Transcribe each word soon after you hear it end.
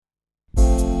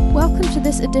Welcome to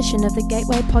this edition of the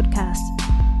Gateway Podcast.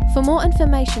 For more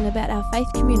information about our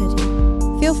faith community,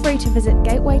 feel free to visit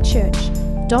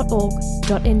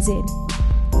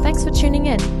gatewaychurch.org.nz. Thanks for tuning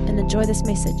in and enjoy this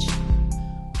message.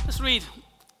 Let's read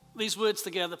these words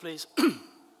together, please.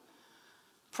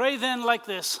 Pray then like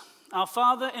this: Our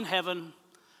Father in heaven,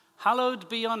 hallowed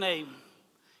be your name.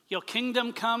 Your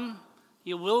kingdom come,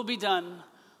 your will be done,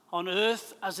 on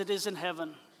earth as it is in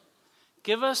heaven.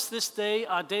 Give us this day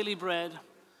our daily bread,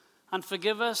 and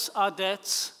forgive us our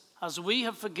debts as we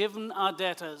have forgiven our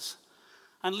debtors.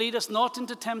 And lead us not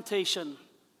into temptation,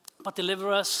 but deliver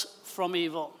us from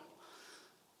evil.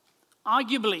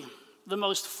 Arguably, the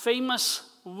most famous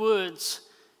words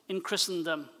in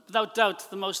Christendom. Without doubt,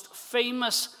 the most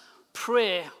famous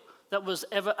prayer that was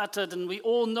ever uttered. And we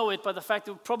all know it by the fact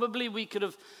that probably we could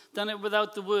have done it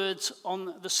without the words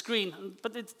on the screen.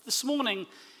 But this morning,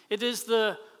 it is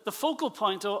the focal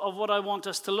point of what I want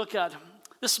us to look at.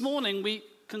 This morning, we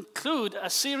conclude a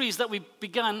series that we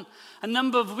began a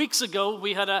number of weeks ago.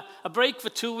 We had a break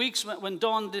for 2 weeks when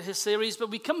Don did his series,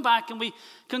 but we come back and we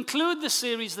conclude the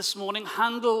series this morning,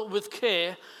 Handle with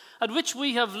Care, at which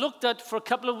we have looked at for a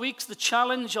couple of weeks the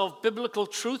challenge of biblical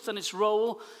truth and its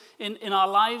role in our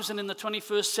lives and in the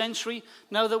 21st century,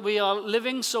 now that we are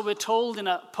living, so we're told, in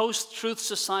a post-truth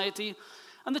society,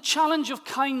 and the challenge of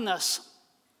kindness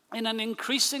in an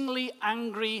increasingly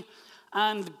angry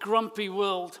and grumpy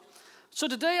world. So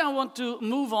today I want to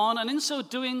move on, and in so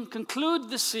doing conclude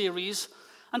this series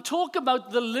and talk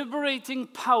about the liberating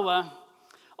power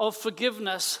of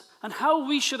forgiveness and how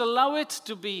we should allow it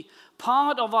to be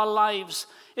part of our lives.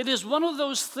 It is one of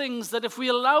those things that if we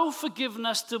allow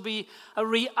forgiveness to be a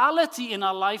reality in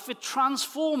our life, it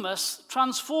transforms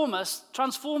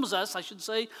us, I should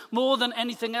say, more than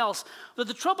anything else. But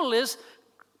the trouble is,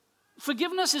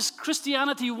 forgiveness is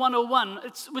Christianity 101.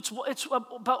 It's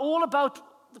all about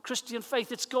the Christian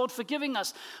faith. It's God forgiving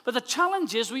us. But the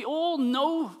challenge is we all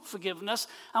know forgiveness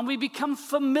and we become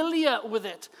familiar with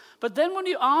it. But then when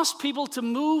you ask people to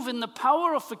move in the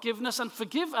power of forgiveness and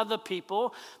forgive other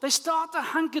people, they start to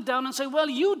hunker down and say, well,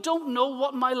 you don't know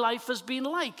what my life has been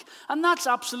like. And that's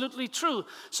absolutely true.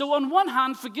 So on one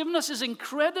hand, forgiveness is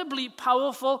incredibly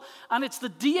powerful and it's the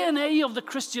DNA of the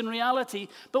Christian reality.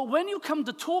 But when you come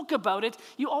to talk about it,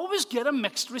 you always get a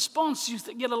mixed response. You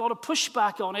get a lot of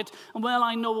pushback on it. And well,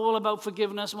 I know all about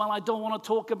forgiveness. Well, I don't want to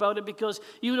talk about it because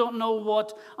you don't know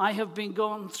what I have been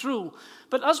going through.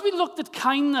 But as we looked at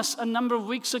kindness a number of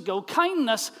weeks ago,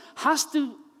 kindness has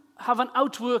to have an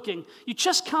outworking. You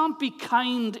just can't be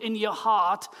kind in your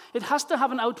heart. It has to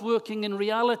have an outworking in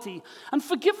reality. And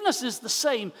forgiveness is the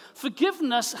same.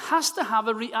 Forgiveness has to have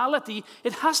a reality.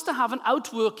 It has to have an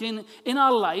outworking in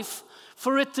our life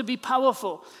for it to be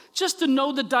powerful. Just to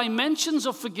know the dimensions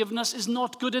of forgiveness is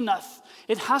not good enough.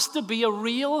 It has to be a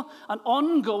real and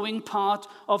ongoing part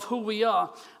of who we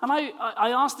are. And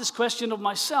I asked this question of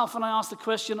myself, and I asked the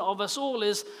question of us all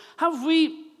is, have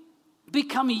we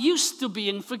become used to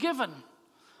being forgiven?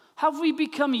 Have we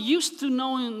become used to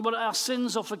knowing what our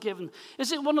sins are forgiven?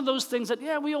 Is it one of those things that,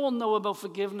 yeah, we all know about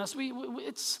forgiveness.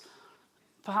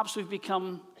 Perhaps we've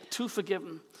become too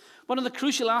forgiven. One of the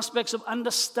crucial aspects of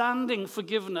understanding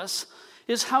forgiveness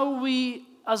is how we,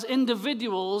 as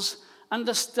individuals,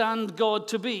 understand God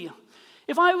to be.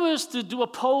 If I was to do a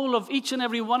poll of each and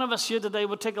every one of us here today, it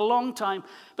would take a long time.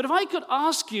 But if I could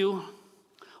ask you,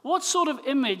 what sort of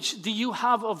image do you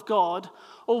have of God?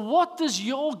 Or what does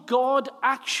your God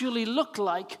actually look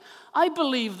like? I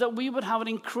believe that we would have an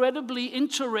incredibly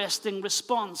interesting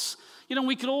response. You know,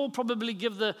 we could all probably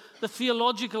give the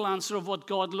theological answer of what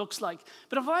God looks like.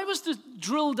 But if I was to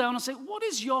drill down and say, what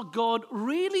does your God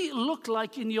really look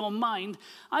like in your mind?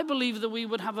 I believe that we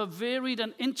would have a varied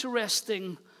and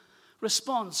interesting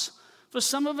response. For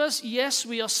some of us, yes,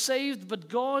 we are saved, but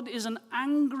God is an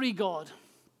angry God.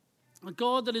 A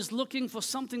God that is looking for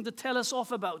something to tell us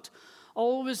off about.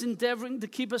 Always endeavoring to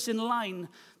keep us in line,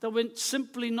 that we're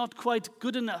simply not quite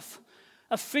good enough.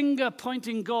 A finger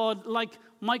pointing God like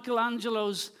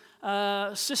Michelangelo's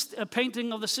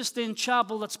painting of the Sistine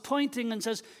Chapel that's pointing and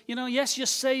says, you know, yes, you're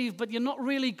saved, but you're not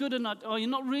really good enough, or you're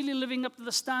not really living up to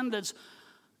the standards.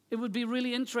 It would be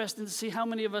really interesting to see how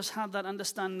many of us had that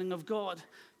understanding of God,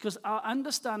 because our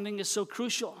understanding is so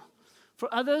crucial. For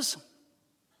others,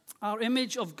 our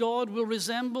image of God will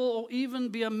resemble or even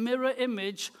be a mirror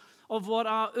image of what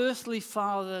our earthly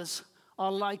fathers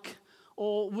are like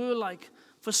or were like.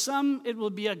 For some, it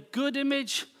will be a good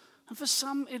image, and for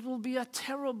some, it will be a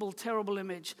terrible, terrible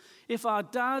image. If our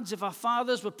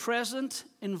fathers were present,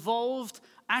 involved,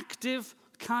 active,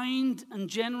 kind, and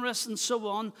generous, and so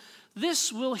on,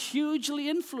 this will hugely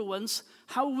influence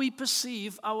how we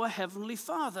perceive our Heavenly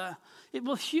Father. It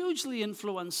will hugely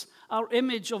influence our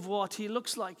image of what he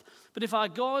looks like. But if our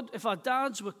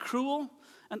dads were cruel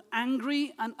and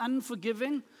angry and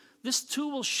unforgiving, this too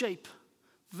will shape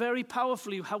very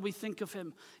powerfully how we think of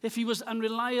him. If he was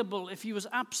unreliable, if he was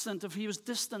absent, if he was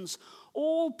distant,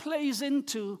 all plays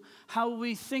into how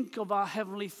we think of our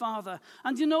Heavenly Father.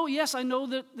 And yes, I know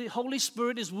that the Holy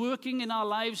Spirit is working in our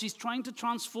lives. He's trying to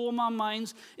transform our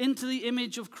minds into the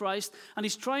image of Christ, and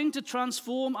he's trying to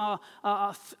transform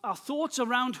our thoughts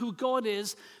around who God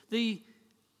is. The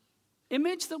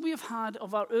image that we have had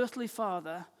of our earthly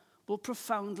Father will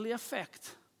profoundly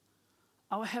affect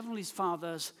our Heavenly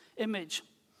Father's image.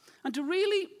 And to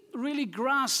really, really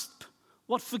grasp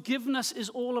what forgiveness is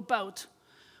all about,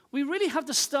 we really have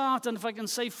to start, and if I can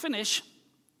say finish,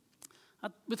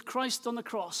 with Christ on the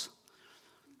cross.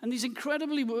 And these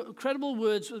incredible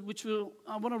words, which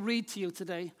I want to read to you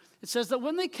today. It says that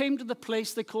when they came to the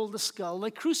place they called the Skull,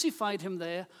 they crucified him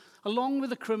there, along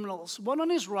with the criminals, one on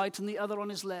his right and the other on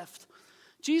his left.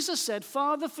 Jesus said,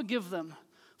 "Father, forgive them,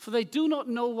 for they do not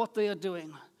know what they are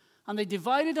doing." And they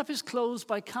divided up his clothes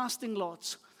by casting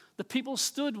lots. The people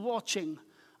stood watching,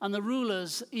 and the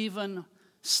rulers even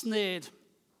sneered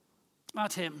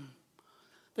at him.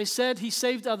 They said, "He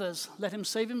saved others. Let him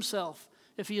save himself,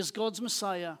 if he is God's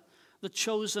Messiah, the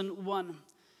chosen one."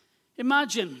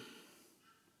 Imagine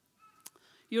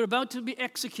you're about to be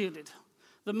executed,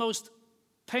 the most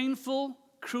painful,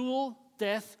 cruel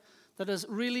death that has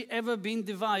really ever been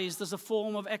devised as a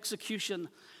form of execution.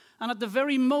 And at the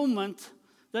very moment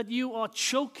that you are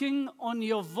choking on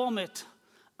your vomit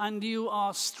and you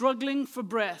are struggling for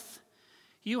breath,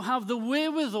 you have the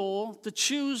wherewithal to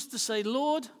choose to say,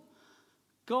 "Lord,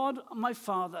 God, my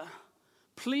Father,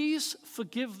 please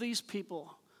forgive these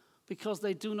people because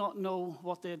they do not know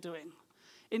what they're doing."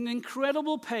 In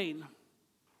incredible pain,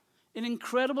 in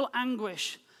incredible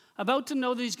anguish, about to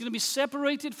know that he's going to be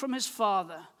separated from his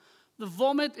Father. The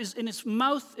vomit is in his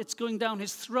mouth, it's going down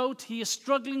his throat, he is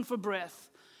struggling for breath.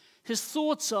 His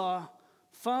thoughts are,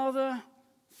 "Father,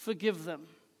 forgive them,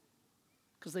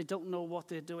 because they don't know what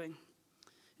they're doing."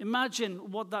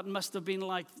 Imagine what that must have been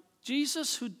like.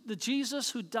 The Jesus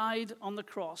who died on the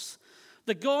cross,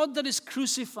 the God that is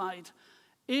crucified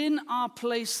in our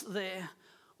place there,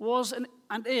 was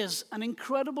and is an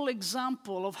incredible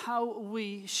example of how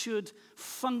we should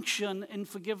function in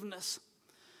forgiveness.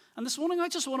 And this morning I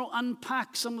just want to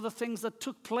unpack some of the things that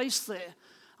took place there.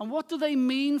 And what do they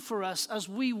mean for us as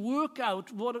we work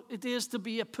out what it is to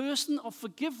be a person of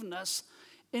forgiveness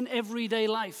in everyday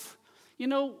life?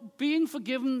 Being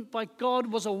forgiven by God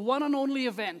was a one and only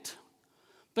event.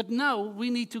 But now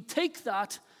we need to take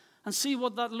that and see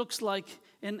what that looks like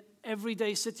in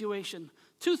everyday situation.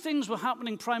 Two things were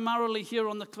happening primarily here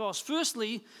on the cross.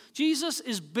 Firstly, Jesus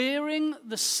is bearing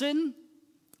the sin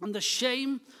and the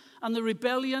shame and the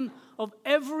rebellion of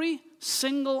every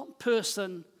single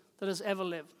person that has ever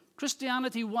lived.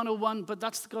 Christianity 101, but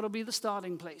that's got to be the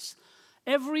starting place.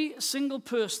 Every single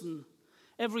person,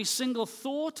 every single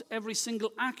thought, every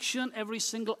single action, every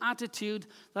single attitude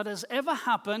that has ever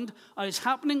happened, or is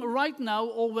happening right now,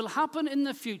 or will happen in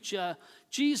the future,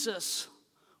 Jesus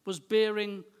was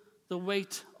bearing the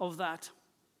weight of that.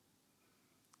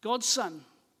 God's Son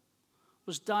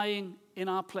was dying in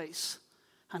our place,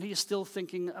 and he is still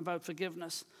thinking about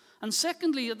forgiveness. And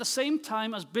secondly, at the same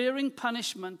time as bearing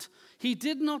punishment he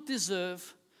did not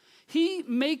deserve, he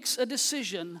makes a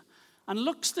decision and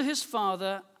looks to his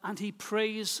Father and he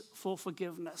prays for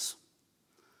forgiveness.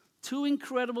 Two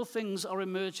incredible things are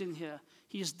emerging here.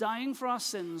 He is dying for our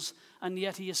sins, and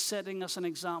yet he is setting us an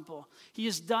example. He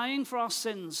is dying for our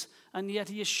sins, and yet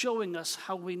he is showing us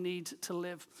how we need to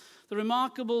live. The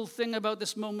remarkable thing about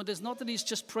this moment is not that he's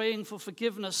just praying for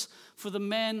forgiveness for the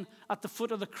men at the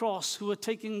foot of the cross who are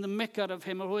taking the mick out of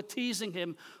him, or who are teasing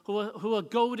him, who are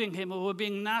goading him, or who are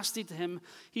being nasty to him.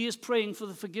 He is praying for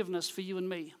the forgiveness for you and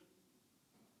me.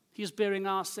 He is bearing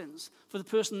our sins, for the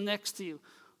person next to you,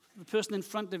 the person in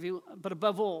front of you, but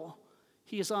above all,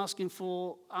 he is asking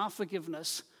for our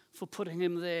forgiveness for putting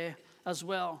him there as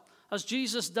well. As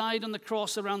Jesus died on the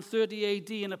cross around 30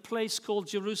 AD in a place called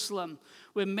Jerusalem,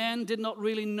 where men did not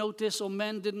really notice or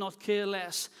men did not care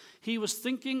less, he was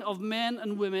thinking of men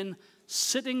and women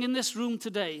sitting in this room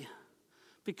today,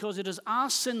 because it is our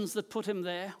sins that put him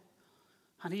there,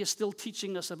 and he is still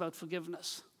teaching us about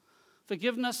forgiveness.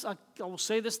 Forgiveness, I will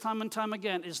say this time and time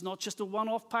again, is not just a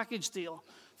one-off package deal.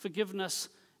 Forgiveness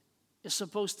is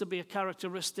supposed to be a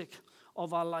characteristic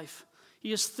of our life.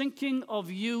 He is thinking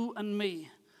of you and me,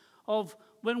 of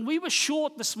when we were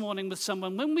short this morning with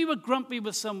someone, when we were grumpy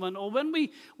with someone, or when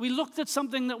we looked at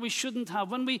something that we shouldn't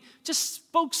have, when we just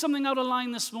spoke something out of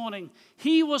line this morning,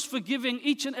 he was forgiving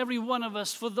each and every one of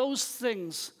us for those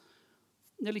things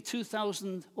nearly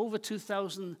over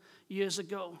 2,000 years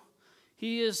ago.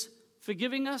 He is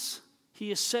forgiving us.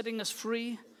 He is setting us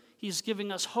free. He's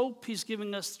giving us hope. He's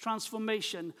giving us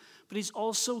transformation. But he's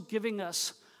also giving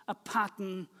us a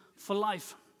pattern for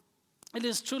life. It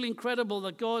is truly incredible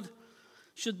that God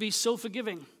should be so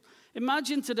forgiving.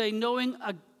 Imagine today knowing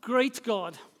a great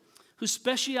God whose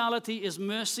speciality is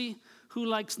mercy, who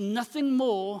likes nothing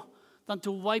more than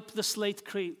to wipe the slate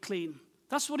clean.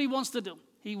 That's what he wants to do.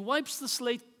 He wipes the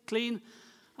slate clean,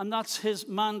 and that's his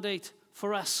mandate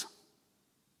for us.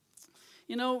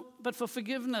 But for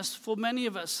forgiveness, for many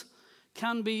of us,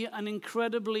 can be an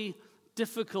incredibly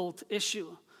difficult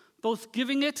issue. Both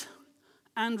giving it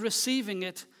and receiving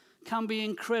it can be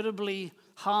incredibly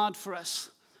hard for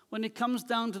us. When it comes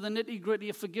down to the nitty-gritty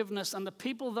of forgiveness and the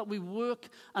people that we work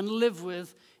and live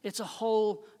with, it's a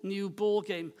whole new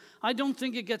ballgame. I don't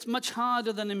think it gets much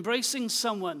harder than embracing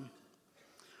someone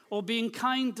or being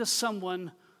kind to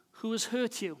someone who has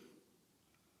hurt you.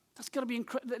 That's got to be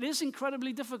it is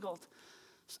incredibly difficult.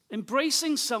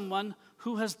 Embracing someone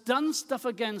who has done stuff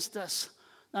against us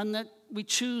and that we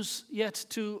choose yet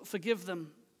to forgive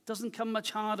them doesn't come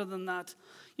much harder than that.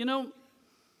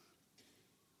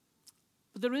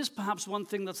 But there is perhaps one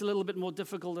thing that's a little bit more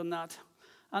difficult than that,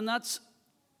 and that's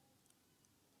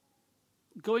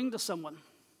going to someone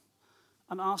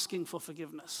and asking for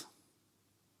forgiveness.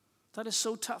 That is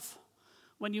so tough.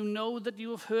 When you know that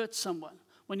you have hurt someone,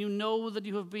 when you know that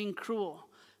you have been cruel,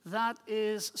 that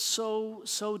is so,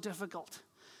 so difficult.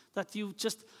 That you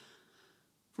just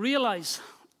realize,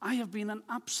 I have been an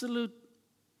absolute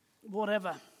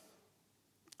whatever.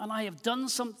 And I have done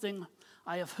something,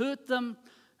 I have hurt them,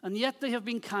 and yet they have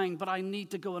been kind, but I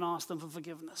need to go and ask them for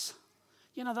forgiveness.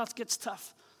 That gets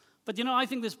tough. But I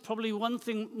think there's probably one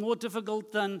thing more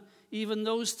difficult than even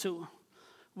those two.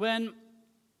 When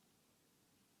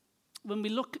we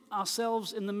look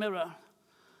ourselves in the mirror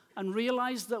and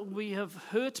realize that we have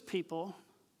hurt people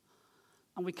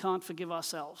and we can't forgive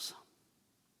ourselves.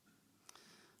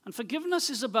 And forgiveness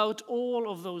is about all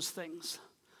of those things.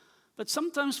 But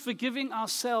sometimes forgiving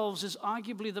ourselves is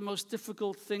arguably the most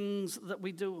difficult things that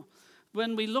we do.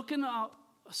 When we look in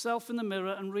ourselves in the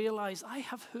mirror and realize, I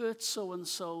have hurt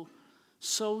so-and-so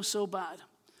so bad.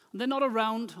 And they're not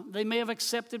around. They may have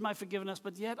accepted my forgiveness,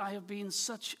 but yet I have been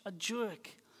such a jerk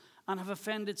and have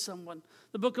offended someone.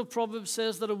 The book of Proverbs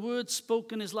says that a word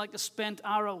spoken is like a spent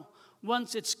arrow.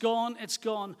 Once it's gone, it's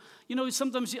gone.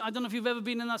 Sometimes, I don't know if you've ever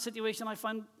been in that situation. I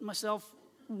find myself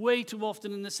way too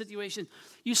often in this situation.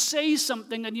 You say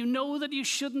something and you know that you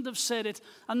shouldn't have said it,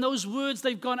 and those words,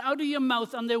 they've gone out of your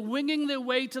mouth and they're winging their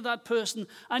way to that person,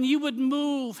 and you would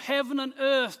move heaven and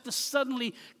earth to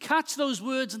suddenly catch those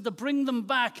words and to bring them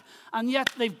back, and yet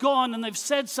they've gone and they've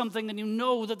said something and you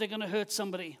know that they're going to hurt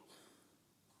somebody.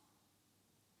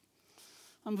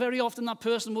 And very often that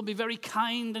person will be very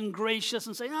kind and gracious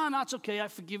and say, that's okay, I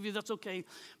forgive you, that's okay.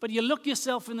 But you look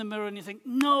yourself in the mirror and you think,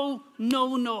 no.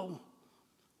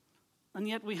 And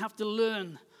yet we have to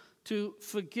learn to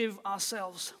forgive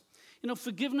ourselves.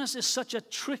 Forgiveness is such a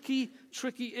tricky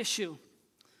issue.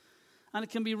 And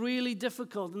it can be really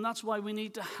difficult, and that's why we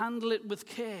need to handle it with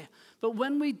care. But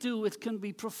when we do, it can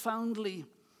be profoundly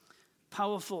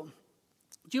powerful.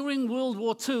 During World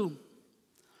War II,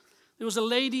 there was a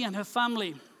lady and her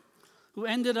family who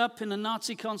ended up in a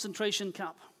Nazi concentration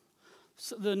camp.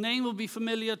 So the name will be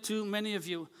familiar to many of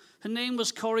you. Her name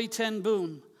was Corrie ten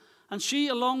Boom. And she,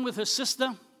 along with her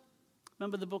sister,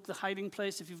 remember the book, The Hiding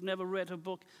Place? If you've never read her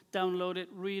book, download it,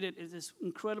 read it. It is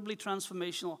incredibly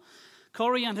transformational.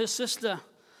 Corrie and her sister,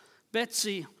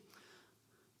 Betsy,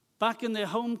 back in their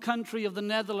home country of the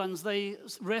Netherlands, they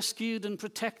rescued and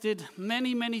protected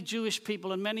many Jewish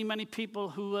people and many people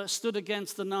who stood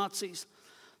against the Nazis.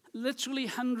 Literally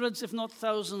hundreds, if not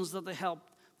thousands, that they helped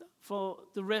for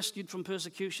the rescued from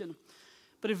persecution.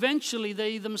 But eventually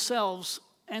they themselves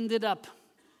ended up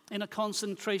in a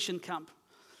concentration camp.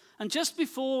 And just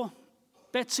before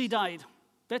Betsy died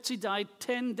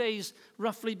 10 days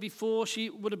roughly before she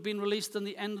would have been released in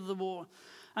the end of the war.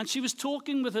 And she was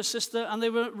talking with her sister, and they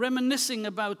were reminiscing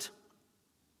about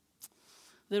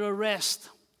their arrest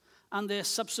and their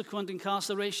subsequent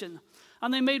incarceration.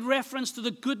 And they made reference to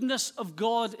the goodness of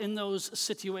God in those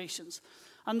situations.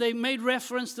 And they made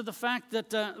reference to the fact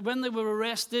that when they were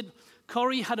arrested,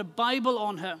 Corrie had a Bible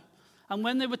on her. And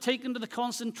when they were taken to the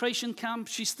concentration camp,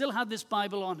 she still had this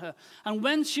Bible on her. And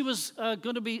when she was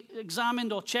going to be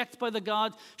examined or checked by the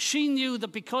guard, she knew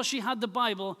that because she had the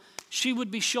Bible, she would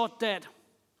be shot dead.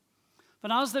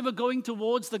 But as they were going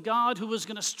towards the guard who was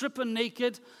going to strip her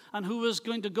naked and who was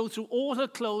going to go through all her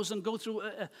clothes and go through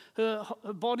her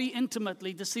body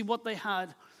intimately to see what they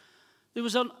had, there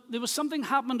was something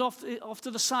happened off to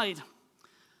the side.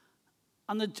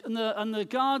 And the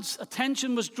guard's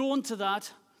attention was drawn to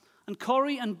that. And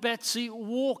Corrie and Betsy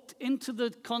walked into the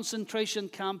concentration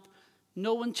camp.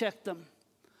 No one checked them.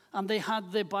 And they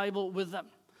had their Bible with them.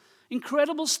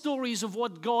 Incredible stories of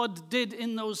what God did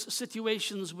in those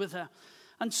situations with her.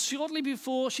 And shortly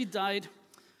before she died,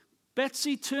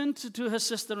 Betsy turned to her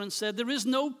sister and said, "There is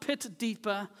no pit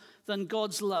deeper than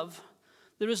God's love.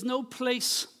 There is no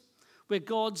place where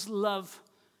God's love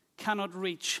cannot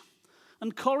reach."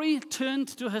 And Corrie turned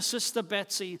to her sister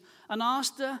Betsy and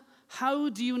asked her, "How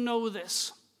do you know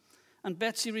this?" And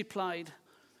Betsy replied,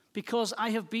 "Because I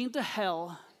have been to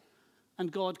hell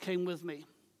and God came with me."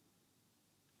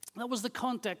 That was the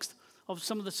context of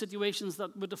some of the situations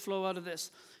that were to flow out of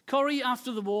this. Corrie,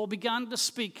 after the war, began to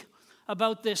speak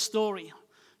about their story.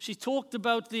 She talked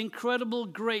about the incredible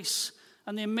grace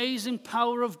and the amazing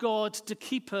power of God to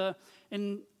keep her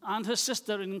and her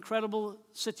sister in incredible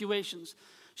situations.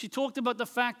 She talked about the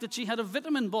fact that she had a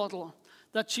vitamin bottle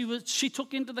that she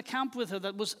took into the camp with her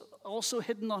that was also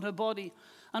hidden on her body.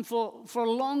 And for a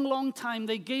long, long time,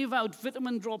 they gave out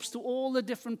vitamin drops to all the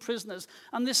different prisoners.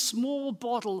 And this small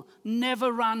bottle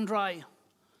never ran dry.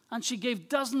 And she gave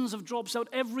dozens of drops out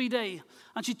every day.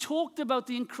 And she talked about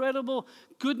the incredible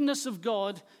goodness of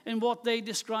God in what they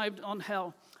described on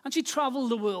hell. And she traveled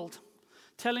the world,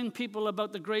 telling people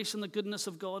about the grace and the goodness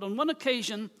of God. On one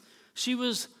occasion, she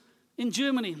was in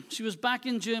Germany. She was back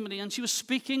in Germany, and she was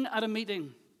speaking at a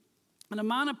meeting. And a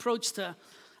man approached her,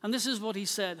 and this is what he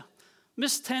said: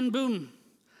 "Miss Ten Boom,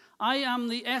 I am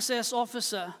the SS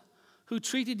officer who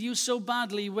treated you so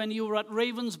badly when you were at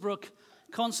Ravensbrück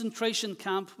concentration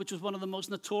camp," which was one of the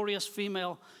most notorious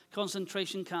female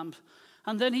concentration camps.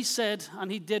 And then he said,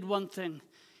 and he did one thing.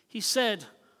 He said,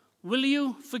 "Will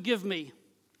you forgive me?"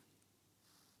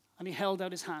 And he held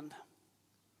out his hand.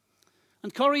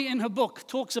 And Corrie, in her book,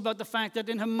 talks about the fact that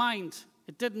in her mind,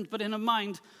 it didn't, but in her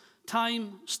mind,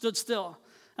 time stood still,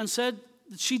 and said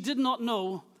that she did not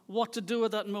know what to do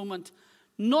at that moment.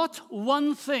 Not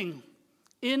one thing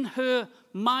in her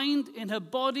mind, in her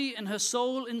body, in her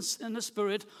soul, in her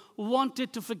spirit,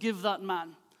 wanted to forgive that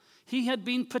man. He had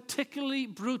been particularly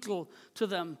brutal to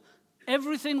them.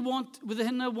 Everything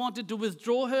within her wanted to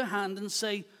withdraw her hand and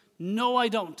say, "No, I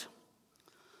don't."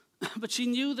 But she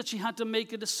knew that she had to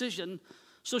make a decision,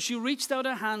 so she reached out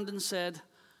her hand and said,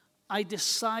 "I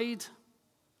decide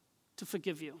to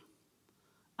forgive you."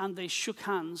 And they shook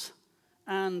hands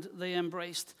and they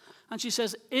embraced. And she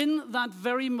says, in that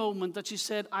very moment that she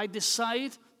said, "I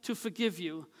decide to forgive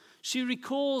you," she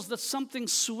recalls that something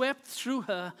swept through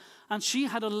her, and she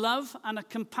had a love and a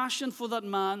compassion for that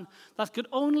man that could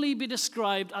only be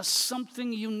described as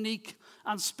something unique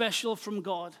and special from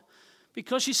God.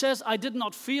 Because she says, "I did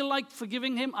not feel like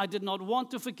forgiving him. I did not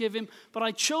want to forgive him. But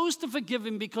I chose to forgive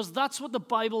him because that's what the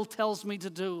Bible tells me to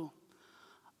do.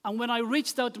 And when I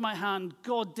reached out my hand,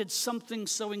 God did something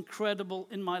so incredible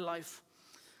in my life."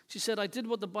 She said, "I did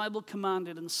what the Bible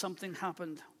commanded and something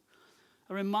happened."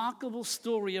 A remarkable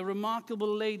story, a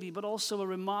remarkable lady, but also a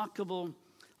remarkable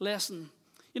lesson.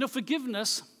 You know,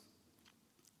 forgiveness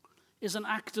is an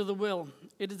act of the will.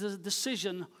 It is a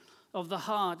decision of the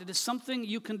heart. It is something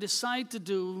you can decide to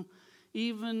do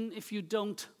even if you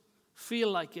don't feel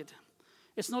like it.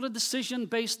 It's not a decision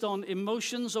based on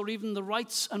emotions or even the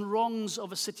rights and wrongs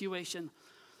of a situation.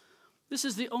 This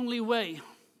is the only way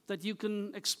that you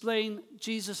can explain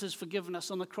Jesus'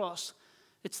 forgiveness on the cross.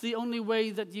 It's the only way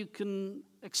that you can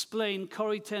explain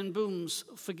Corrie Ten Boom's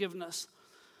forgiveness.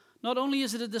 Not only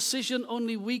is it a decision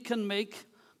only we can make,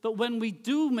 but when we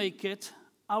do make it,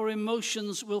 our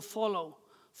emotions will follow.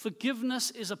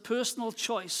 Forgiveness is a personal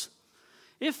choice.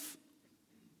 If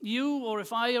you or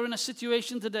if I are in a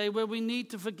situation today where we need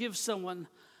to forgive someone,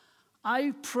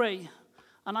 I pray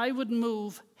and I would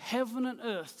move heaven and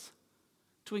earth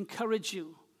to encourage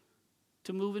you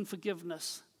to move in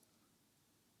forgiveness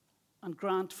and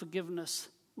grant forgiveness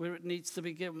where it needs to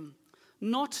be given.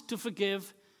 Not to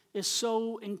forgive is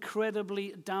so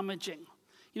incredibly damaging.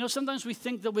 You know, sometimes we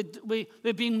think that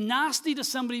we're being nasty to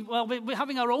somebody. Well, we're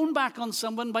having our own back on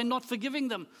someone by not forgiving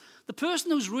them. The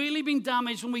person who's really been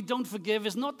damaged when we don't forgive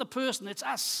is not the person, it's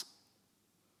us.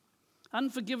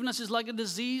 Unforgiveness is like a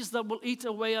disease that will eat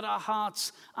away at our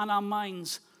hearts and our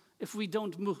minds if we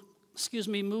don't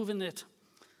move in it.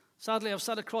 Sadly, I've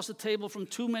sat across the table from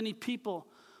too many people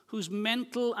whose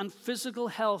mental and physical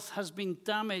health has been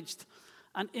damaged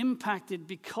and impacted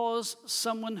because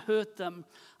someone hurt them,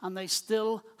 and they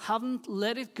still haven't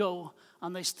let it go,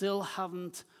 and they still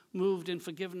haven't moved in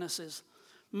forgivenesses.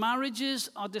 Marriages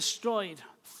are destroyed.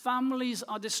 Families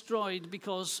are destroyed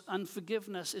because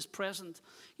unforgiveness is present.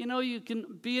 You know, you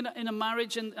can be in a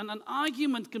marriage and an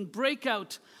argument can break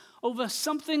out over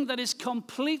something that is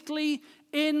completely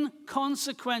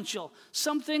inconsequential,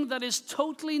 something that is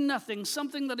totally nothing,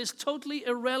 something that is totally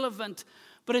irrelevant,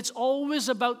 but it's always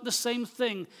about the same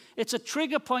thing. It's a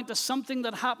trigger point to something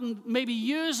that happened maybe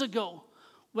years ago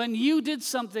when you did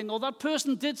something or that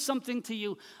person did something to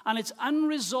you, and its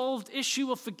unresolved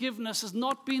issue of forgiveness has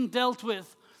not been dealt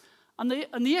with. And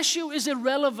the issue is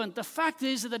irrelevant. The fact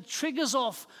is that it triggers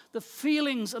off the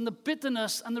feelings and the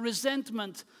bitterness and the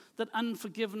resentment that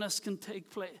unforgiveness can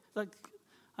take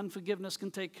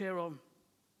care of.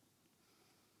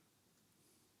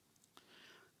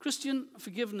 Christian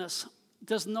forgiveness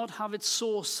does not have its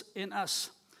source in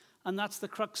us, and that's the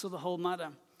crux of the whole matter.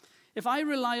 If I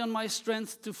rely on my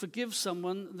strength to forgive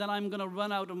someone, then I'm going to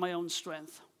run out of my own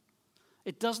strength.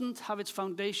 It doesn't have its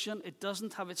foundation, it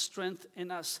doesn't have its strength in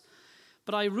us.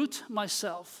 But I root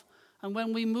myself, and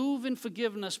when we move in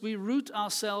forgiveness, we root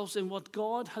ourselves in what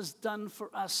God has done for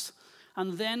us,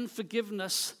 and then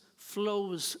forgiveness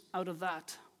flows out of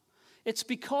that. It's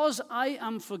because I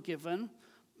am forgiven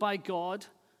by God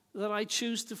that I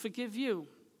choose to forgive you.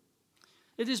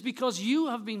 It is because you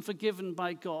have been forgiven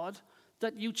by God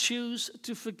that you choose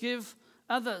to forgive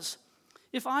others.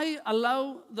 If I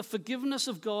allow the forgiveness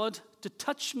of God to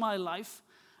touch my life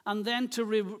and then to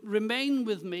remain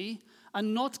with me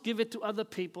and not give it to other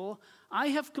people, I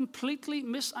have completely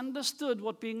misunderstood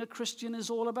what being a Christian is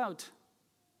all about.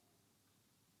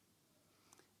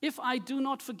 If I do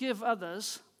not forgive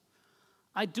others,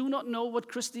 I do not know what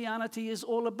Christianity is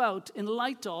all about in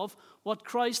light of what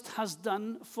Christ has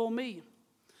done for me.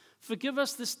 Forgive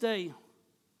us this day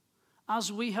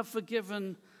as we have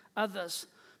forgiven others.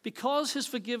 Because his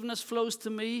forgiveness flows to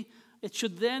me, it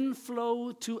should then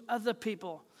flow to other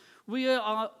people. We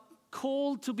are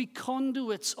called to be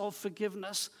conduits of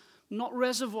forgiveness, not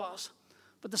reservoirs.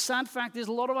 But the sad fact is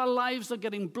a lot of our lives are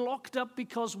getting blocked up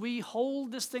because we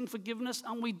hold this thing, forgiveness,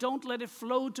 and we don't let it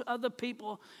flow to other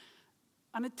people.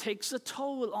 And it takes a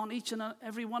toll on each and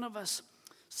every one of us.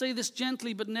 Say this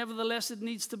gently, but nevertheless it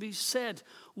needs to be said.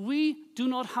 We do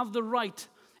not have the right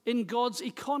in God's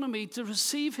economy to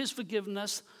receive his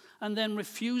forgiveness and then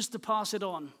refuse to pass it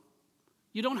on.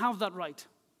 You don't have that right.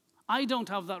 I don't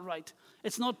have that right.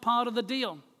 It's not part of the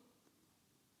deal.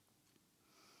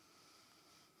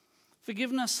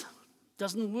 Forgiveness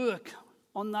doesn't work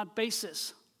on that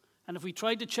basis. And if we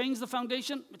try to change the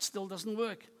foundation, it still doesn't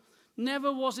work.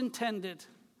 Never was intended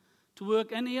to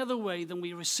work any other way than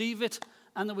we receive it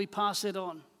and that we pass it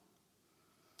on.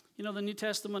 You know, the New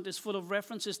Testament is full of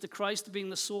references to Christ being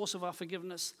the source of our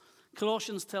forgiveness.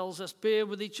 Colossians tells us, bear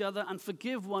with each other and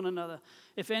forgive one another.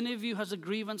 If any of you has a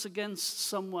grievance against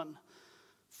someone,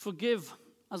 forgive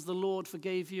as the Lord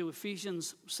forgave you.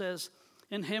 Ephesians says,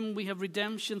 in him we have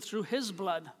redemption through his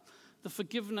blood, the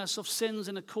forgiveness of sins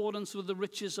in accordance with the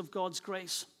riches of God's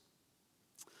grace.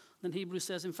 Then Hebrews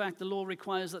says, in fact, the law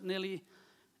requires that nearly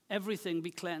everything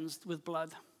be cleansed with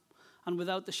blood. And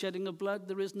without the shedding of blood,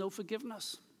 there is no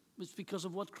forgiveness. It's because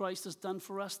of what Christ has done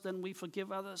for us, then we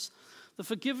forgive others. The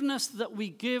forgiveness that we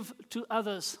give to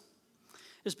others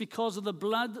is because of the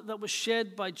blood that was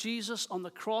shed by Jesus on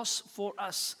the cross for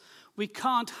us. We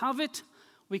can't have it.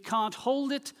 We can't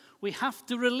hold it. We have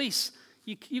to release.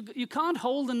 You can't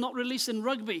hold and not release in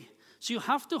rugby. So you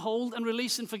have to hold and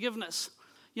release in forgiveness.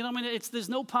 You know what I mean? There's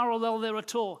no parallel there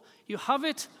at all. You have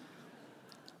it,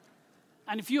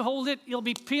 and if you hold it, you'll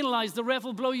be penalized. The ref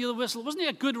will blow you the whistle. Wasn't he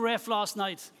a good ref last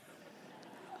night?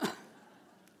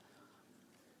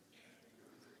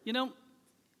 You know,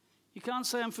 you can't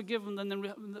say I'm forgiven and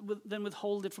then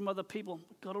withhold it from other people.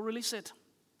 You've got to release it.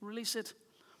 Release it.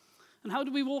 And how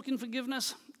do we walk in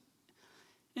forgiveness?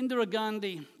 Indira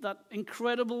Gandhi, that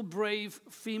incredible, brave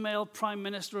female prime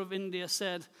minister of India,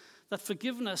 said that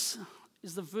forgiveness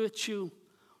is the virtue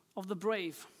of the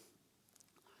brave.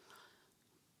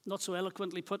 Not so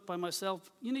eloquently put by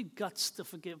myself. You need guts to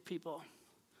forgive people.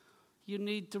 You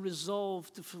need to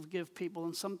resolve to forgive people,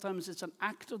 and sometimes it's an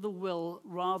act of the will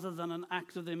rather than an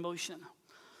act of the emotion.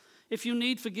 If you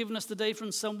need forgiveness today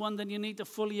from someone, then you need to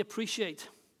fully appreciate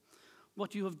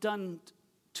what you have done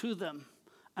to them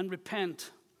and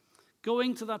repent.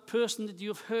 Going to that person that you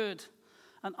have hurt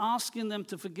and asking them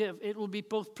to forgive, it will be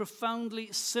both profoundly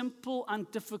simple and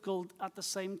difficult at the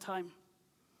same time.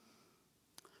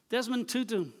 Desmond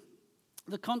Tutu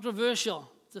The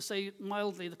controversial, to say it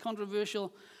mildly, the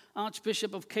controversial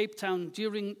Archbishop of Cape Town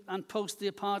during and post the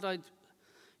apartheid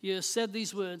years said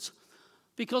these words,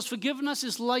 "Because forgiveness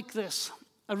is like this.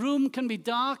 A room can be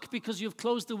dark because you've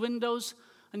closed the windows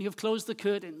and you've closed the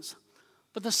curtains.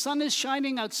 But the sun is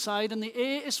shining outside and the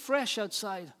air is fresh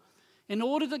outside. In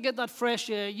order to get that fresh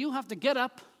air, you have to get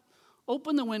up,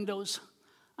 open the windows,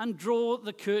 and draw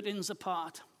the curtains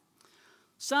apart."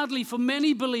 Sadly, for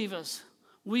many believers,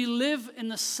 we live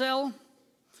in a cell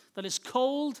that is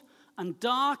cold and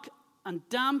dark and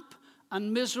damp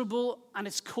and miserable, and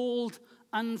it's called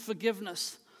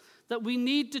unforgiveness. That we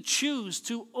need to choose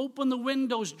to open the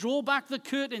windows, draw back the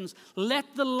curtains,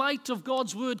 let the light of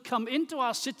God's word come into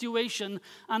our situation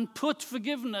and put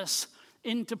forgiveness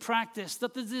into practice.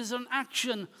 That there is an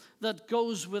action that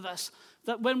goes with us.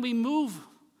 That when we move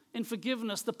in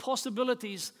forgiveness, the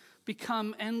possibilities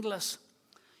become endless.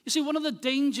 You see, one of the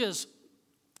dangers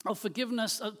of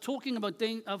forgiveness, talking about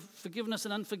of forgiveness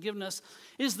and unforgiveness,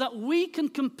 is that we can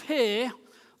compare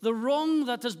the wrong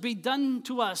that has been done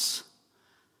to us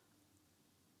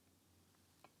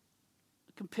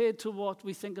compared to what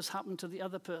we think has happened to the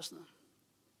other person.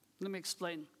 Let me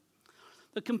explain.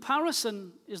 The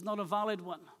comparison is not a valid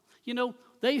one. You know,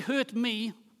 they hurt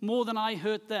me more than I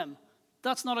hurt them.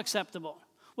 That's not acceptable.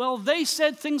 Well, they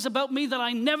said things about me that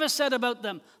I never said about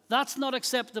them. That's not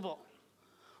acceptable.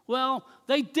 Well,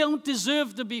 they don't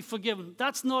deserve to be forgiven.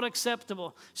 That's not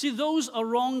acceptable. See, those are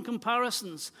wrong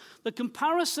comparisons. The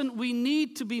comparison we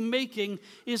need to be making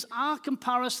is our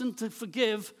comparison to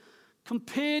forgive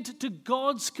compared to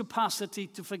God's capacity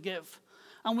to forgive.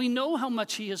 And we know how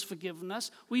much He has forgiven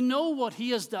us. We know what He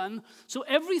has done. So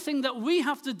everything that we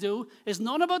have to do is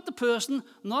not about the person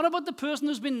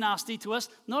who's been nasty to us,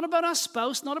 not about our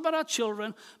spouse, not about our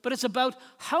children, but it's about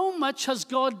how much has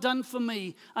God done for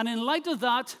me. And in light of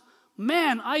that,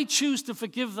 man, I choose to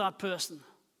forgive that person.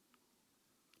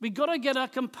 We've got to get our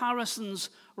comparisons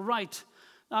right.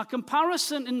 Our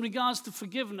comparison in regards to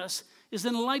forgiveness is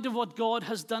in light of what God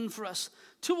has done for us.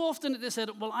 Too often it is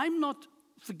said, well, I'm not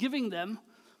forgiving them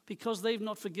because they've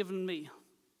not forgiven me.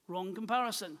 Wrong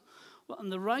comparison. Well,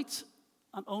 and the right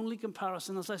and only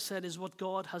comparison, as I said, is what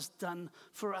God has done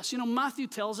for us. You know, Matthew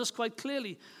tells us quite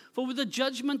clearly, for with the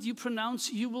judgment you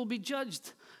pronounce, you will be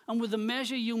judged. And with the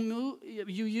measure you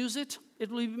use it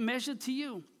will be measured to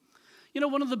you. You know,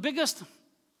 one of the biggest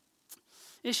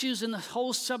issues in the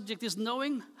whole subject is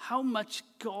knowing how much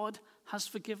God has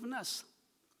forgiven us.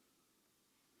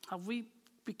 Have we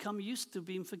become used to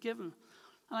being forgiven?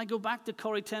 And I go back to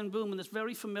Corrie ten Boom and this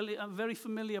very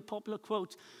familiar popular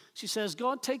quote. She says,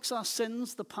 God takes our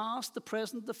sins, the past, the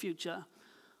present, the future,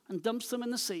 and dumps them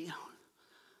in the sea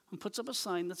and puts up a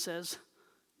sign that says,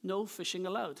 no fishing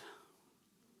allowed.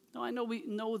 Now, I know we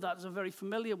know that is a very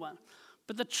familiar one.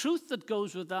 But the truth that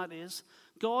goes with that is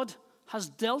God has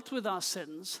dealt with our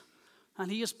sins and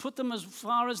He has put them as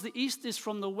far as the east is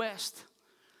from the west.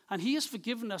 And He has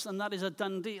forgiven us, and that is a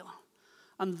done deal.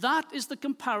 And that is the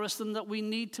comparison that we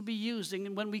need to be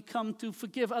using when we come to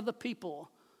forgive other people,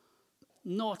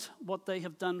 not what they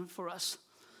have done for us.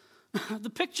 The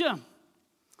picture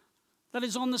that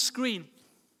is on the screen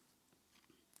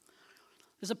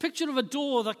is a picture of a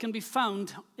door that can be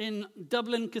found in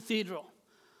Dublin Cathedral.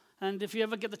 And if you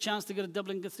ever get the chance to go to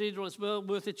Dublin Cathedral, it's well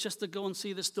worth it just to go and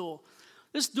see this door.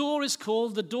 This door is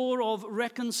called the Door of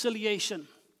Reconciliation.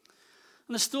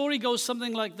 And the story goes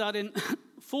something like that. In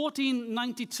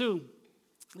 1492,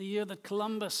 the year that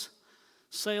Columbus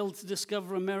sailed to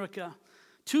discover America,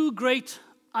 two great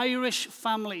Irish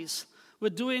families were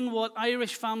doing what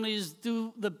Irish families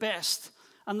do the best,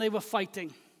 and they were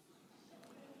fighting.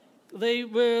 They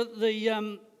were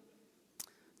the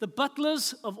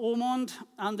Butlers of Ormond,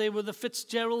 and they were the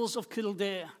Fitzgeralds of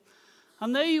Kildare.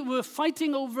 And they were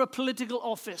fighting over a political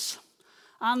office.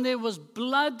 And there was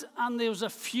blood, and there was a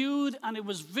feud, and it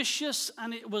was vicious,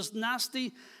 and it was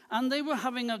nasty, and they were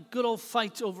having a good old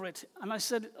fight over it. And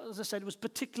as I said, it was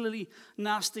particularly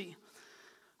nasty.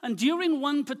 And during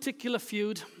one particular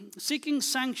feud, seeking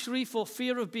sanctuary for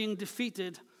fear of being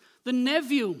defeated, the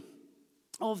nephew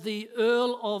of the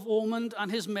Earl of Ormond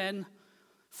and his men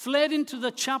fled into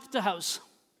the chapter house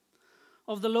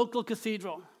of the local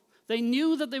cathedral. They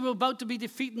knew that they were about to be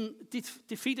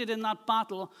defeated in that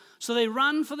battle, so they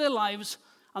ran for their lives,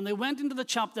 and they went into the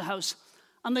chapter house,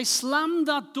 and they slammed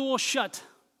that door shut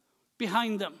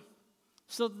behind them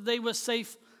so that they were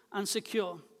safe and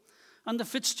secure. And the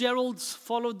Fitzgeralds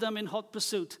followed them in hot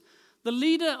pursuit. The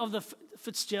leader of the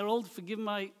Fitzgerald, forgive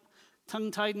my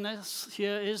tongue-tiedness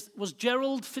here, was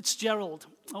Gerald Fitzgerald,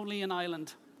 only in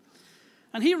Ireland.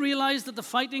 And he realized that the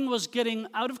fighting was getting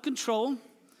out of control,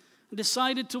 and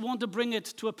decided to want to bring it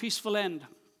to a peaceful end.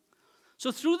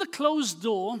 So through the closed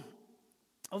door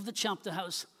of the chapter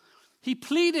house, he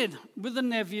pleaded with the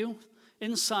nephew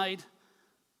inside.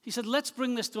 He said, let's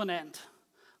bring this to an end.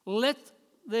 Let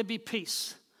there be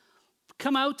peace.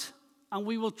 Come out and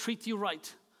we will treat you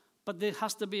right. But there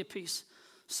has to be a peace.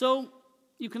 So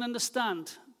you can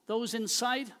understand, those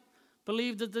inside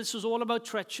believed that this was all about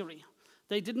treachery.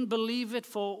 They didn't believe it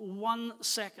for 1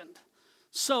 second.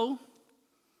 So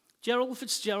Gerald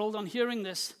Fitzgerald, on hearing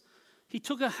this, he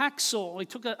took a hacksaw, he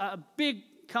took a big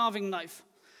carving knife,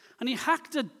 and he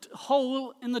hacked a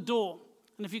hole in the door.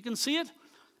 And if you can see it,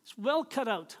 it's well cut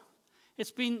out.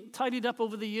 It's been tidied up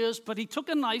over the years, but he took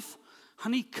a knife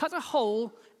and he cut a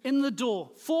hole in the door,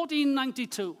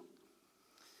 1492.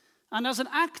 And as an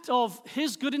act of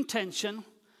his good intention,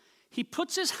 he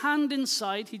puts his hand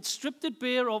inside. He'd stripped it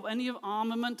bare of any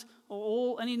armament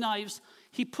or any knives.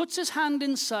 He puts his hand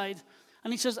inside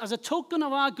and he says, as a token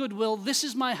of our goodwill, this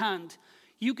is my hand.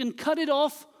 You can cut it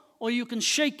off or you can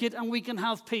shake it and we can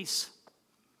have peace.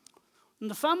 And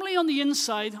the family on the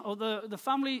inside, or the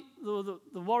family, the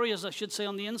warriors, I should say,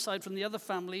 on the inside from the other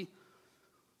family,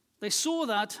 they saw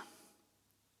that.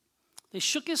 They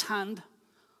shook his hand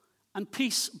and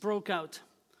peace broke out.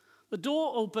 The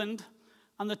door opened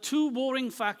and the two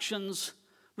warring factions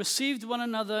received one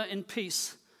another in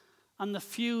peace and the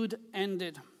feud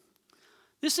ended.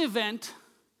 This event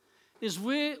is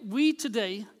where we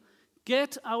today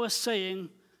get our saying,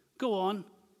 go on,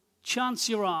 chance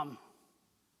your arm.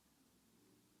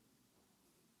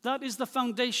 That is the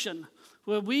foundation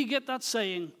where we get that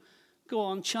saying, go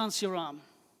on, chance your arm.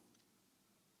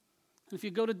 And if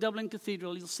you go to Dublin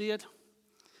Cathedral, you'll see it.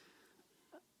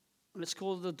 And it's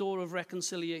called the Door of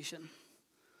Reconciliation.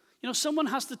 You know, someone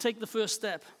has to take the first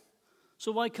step.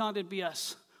 So why can't it be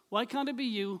us? Why can't it be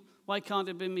you? Why can't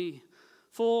it be me?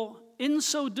 For in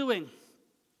so doing,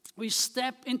 we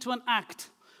step into an act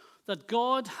that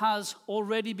God has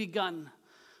already begun.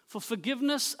 For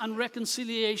forgiveness and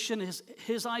reconciliation is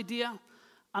his idea,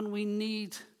 and we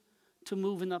need to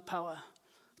move in that power.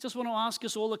 I just want to ask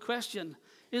us all a question.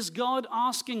 Is God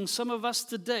asking some of us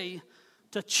today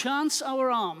to chance our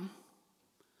arm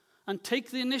and take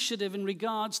the initiative in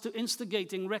regards to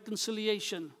instigating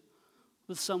reconciliation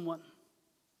with someone?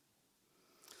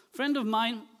 A friend of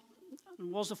mine,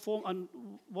 was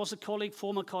a colleague,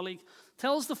 former colleague,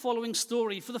 tells the following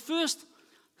story. For the first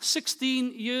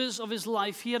 16 years of his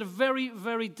life, he had a very,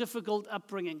 very difficult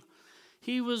upbringing.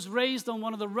 He was raised on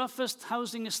one of the roughest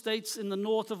housing estates in the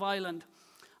north of Ireland.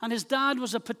 And his dad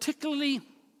was a particularly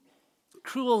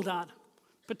cruel dad,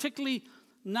 particularly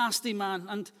nasty man.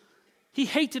 And he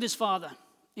hated his father.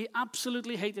 He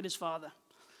absolutely hated his father.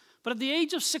 But at the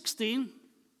age of 16,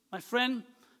 my friend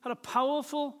had a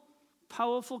powerful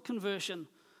conversion,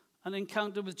 an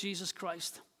encounter with Jesus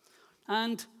Christ.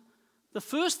 And the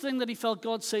first thing that he felt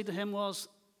God say to him was,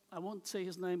 I won't say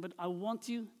his name, but I want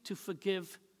you to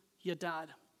forgive your dad.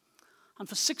 And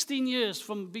for 16 years,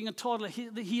 from being a toddler,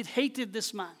 he had hated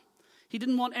this man. He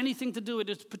didn't want anything to do with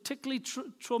it. It's particularly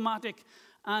traumatic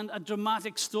and a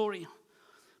dramatic story.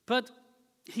 But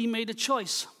he made a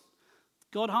choice.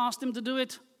 God asked him to do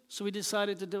it, so he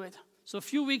decided to do it. So a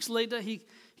few weeks later, he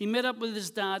met up with his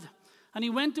dad, and he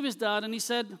went to his dad and he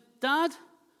said, Dad,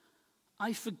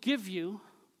 I forgive you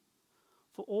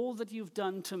for all that you've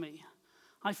done to me.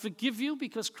 I forgive you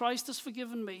because Christ has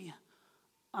forgiven me,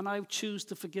 and I choose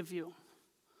to forgive you.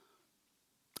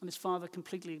 And his father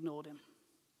completely ignored him.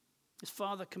 His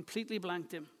father completely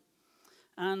blanked him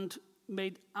and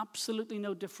made absolutely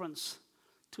no difference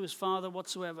to his father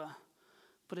whatsoever.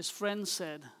 But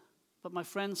my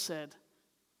friend said,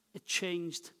 it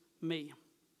changed me.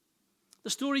 The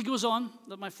story goes on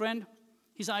that my friend,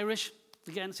 he's Irish.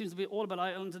 Again, it seems to be all about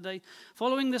Ireland today.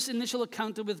 Following this initial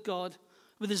encounter with God,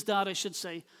 with his dad, I should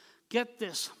say, get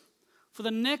this. For the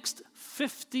next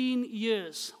 15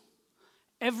 years,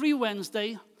 every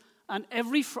Wednesday and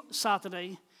every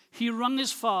Saturday, he rung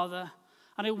his father,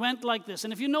 and it went like this.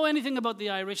 And if you know anything about the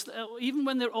Irish, even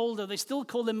when they're older, they still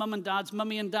call their mum and dads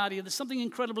mummy and daddy. There's something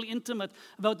incredibly intimate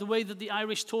about the way that the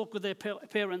Irish talk with their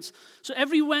parents. So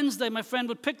every Wednesday, my friend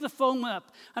would pick the phone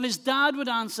up, and his dad would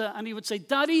answer, and he would say,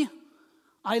 Daddy,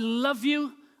 I love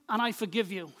you, and I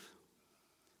forgive you. And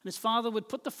his father would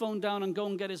put the phone down and go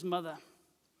and get his mother.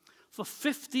 For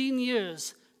 15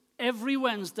 years, every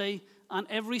Wednesday and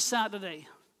every Saturday,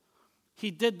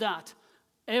 he did that.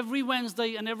 Every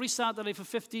Wednesday and every Saturday for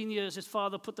 15 years, his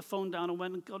father put the phone down and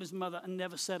went and got his mother and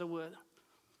never said a word.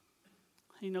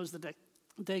 He knows the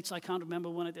dates. I can't remember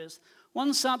when it is.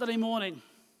 One Saturday morning,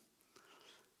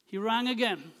 he rang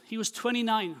again. He was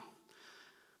 29.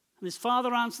 And his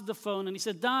father answered the phone and he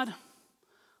said, "Dad,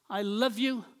 I love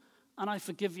you and I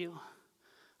forgive you."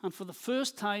 And for the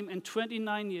first time in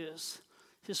 29 years,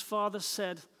 his father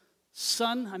said,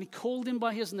 "Son," and he called him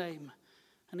by his name,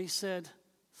 and he said,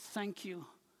 "Thank you,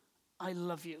 I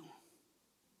love you."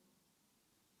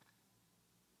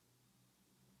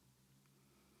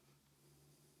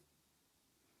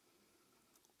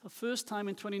 For the first time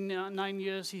in 29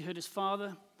 years, he heard his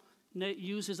father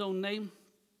use his own name.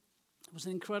 It was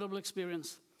an incredible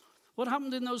experience. What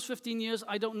happened in those 15 years,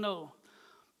 I don't know.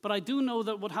 But I do know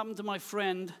that what happened to my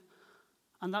friend,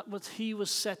 and that was he was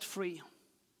set free.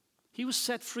 He was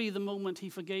set free the moment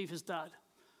he forgave his dad.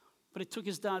 But it took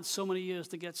his dad so many years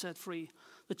to get set free.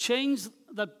 The chains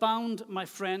that bound my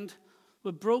friend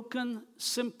were broken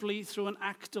simply through an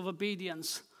act of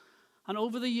obedience. And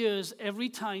over the years, every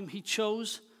time he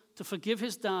chose to forgive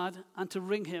his dad and to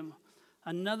ring him,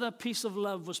 another piece of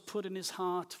love was put in his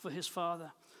heart for his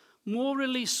father. More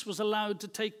release was allowed to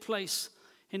take place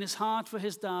in his heart for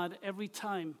his dad every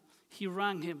time he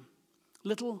rang him.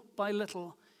 Little by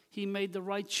little, he made the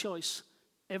right choice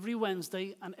every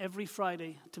Wednesday and every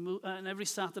Friday and every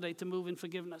Saturday to move in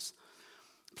forgiveness.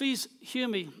 Please hear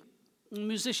me.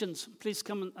 Musicians, please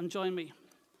come and join me.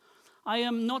 I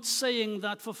am not saying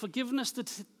that for forgiveness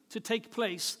to take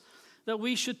place, that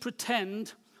we should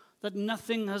pretend that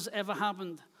nothing has ever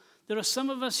happened. There are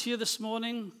some of us here this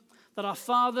morning that our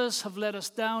fathers have let us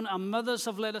down, our mothers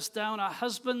have let us down, our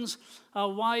husbands,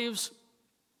 our wives,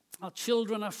 our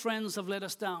children, our friends have let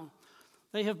us down.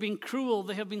 They have been cruel,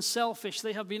 they have been selfish,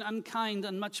 they have been unkind,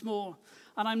 and much more.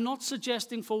 And I'm not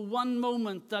suggesting for one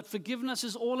moment that forgiveness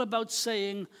is all about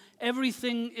saying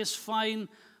everything is fine,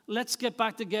 let's get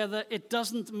back together, it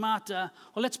doesn't matter,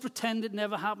 or let's pretend it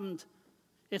never happened.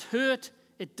 It hurt,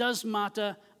 it does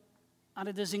matter, and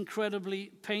it is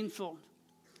incredibly painful.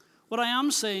 What I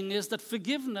am saying is that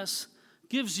forgiveness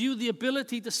gives you the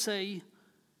ability to say,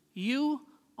 "You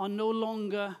are no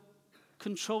longer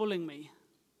controlling me,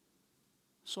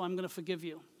 so I'm going to forgive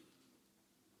you."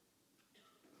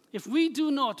 If we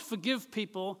do not forgive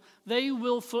people, they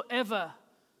will forever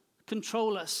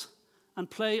control us and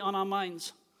play on our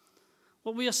minds.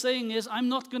 What we are saying is, I'm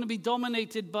not going to be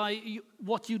dominated by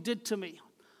what you did to me.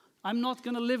 I'm not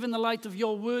going to live in the light of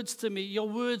your words to me, your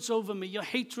words over me, your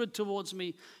hatred towards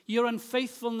me, your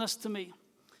unfaithfulness to me,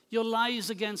 your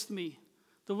lies against me,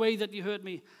 the way that you hurt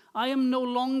me. I am no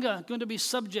longer going to be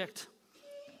subject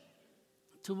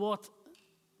to what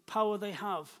power they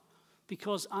have,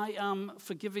 because I am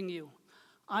forgiving you.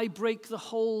 I break the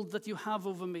hold that you have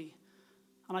over me,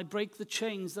 and I break the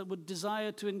chains that would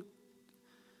desire to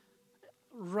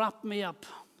wrap me up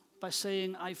by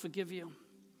saying, "I forgive you."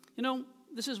 You know,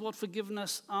 this is what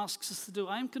forgiveness asks us to do.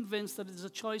 I am convinced that it is a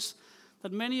choice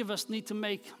that many of us need to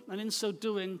make, and in so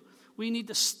doing, we need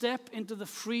to step into the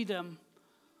freedom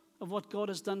of what God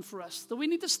has done for us. That we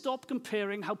need to stop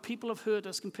comparing how people have hurt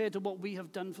us compared to what we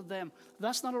have done for them.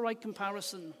 That's not a right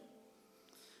comparison.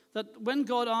 That when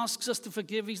God asks us to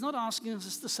forgive, He's not asking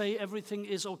us to say everything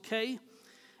is okay,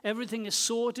 everything is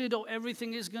sorted, or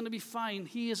everything is going to be fine.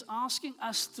 He is asking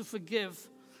us to forgive,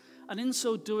 and in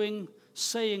so doing,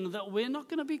 saying that we're not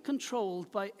going to be controlled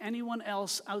by anyone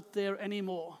else out there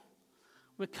anymore.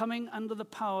 We're coming under the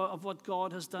power of what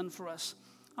God has done for us.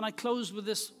 And I close with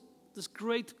this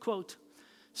great quote.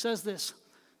 It says this: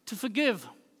 "To forgive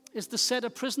is to set a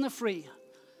prisoner free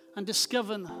and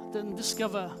discover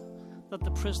that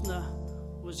the prisoner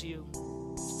was you."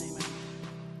 Amen.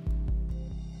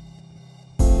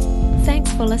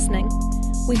 Thanks for listening.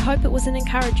 We hope it was an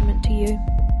encouragement to you.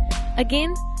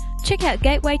 Again, check out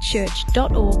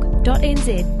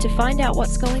gatewaychurch.org.nz to find out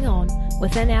what's going on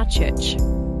within our church.